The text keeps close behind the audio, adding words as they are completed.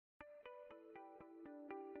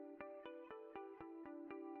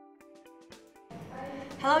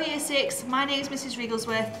Hello Year 6, my name is Mrs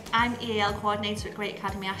Wrigglesworth. I'm EAL Coordinator at Great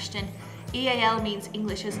Academy Ashton. EAL means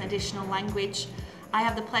English as an Additional Language. I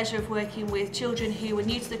have the pleasure of working with children who are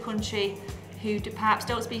new to the country, who perhaps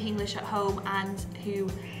don't speak English at home and who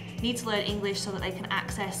need to learn English so that they can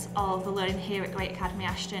access all of the learning here at Great Academy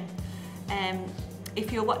Ashton.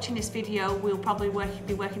 If you're watching this video, we'll probably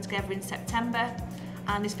be working together in September,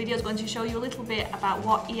 and this video is going to show you a little bit about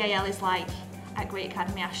what EAL is like at Great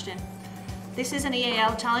Academy Ashton. This is an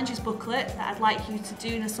EAL Challenges booklet that I'd like you to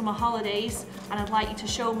do in the summer holidays, and I'd like you to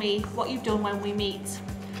show me what you've done when we meet.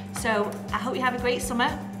 So I hope you have a great summer,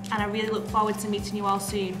 and I really look forward to meeting you all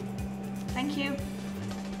soon. Thank you.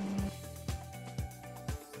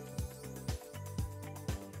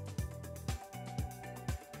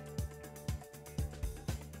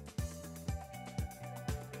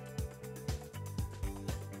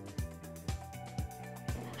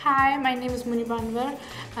 Hi, my name is Muni Banwar.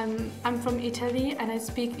 I'm from Italy and I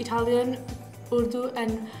speak Italian, Urdu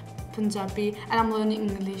and Punjabi, and I'm learning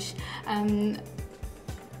English.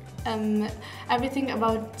 Everything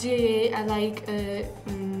about GAA I like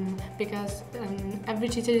because every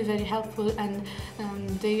teacher is very helpful, and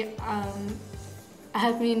they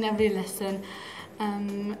help me in every lesson.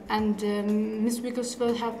 Miss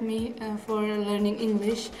Wigglesworth helped me for learning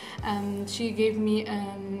English. She gave me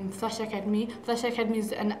Flash Academy. Flash Academy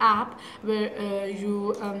is an app where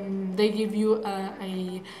they give you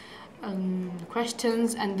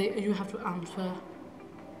questions and you have to answer.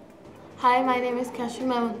 Hi, my name is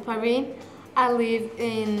Kashim Parveen. I live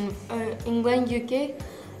in England, UK.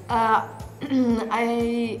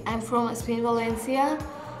 I'm from Spain, Valencia,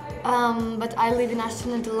 but I live in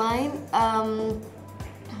Ashton-under-Lyne.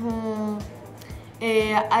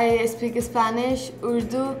 I speak Spanish,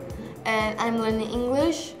 Urdu, and I'm learning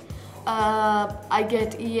English. I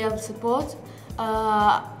get EAL support.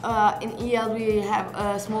 In EAL we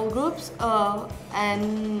have small groups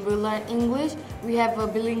and we learn English. We have a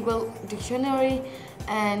bilingual dictionary,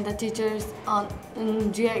 and the teachers on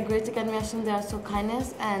Great Academy Ashton, they are so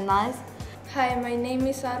kindness and nice. Hi, my name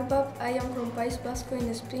is Arbab. I am from País Vasco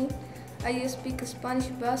in Spain. I speak Spanish,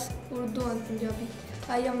 Basque, Urdu and Punjabi.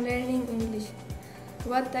 I am learning English.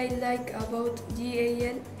 What I like about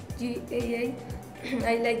GAA,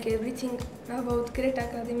 I like everything about Great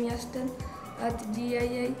Academy Ashton. At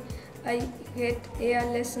GAA, I get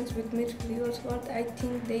EAL lessons with Miss Wigglesworth. I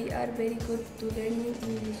think they are very good to learning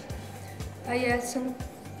English. I also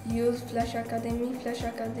use Flash Academy. Flash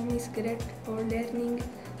Academy is great for learning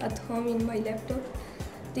at home in my laptop.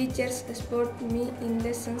 Teachers support me in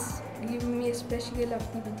lessons, give me special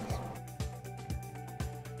activities.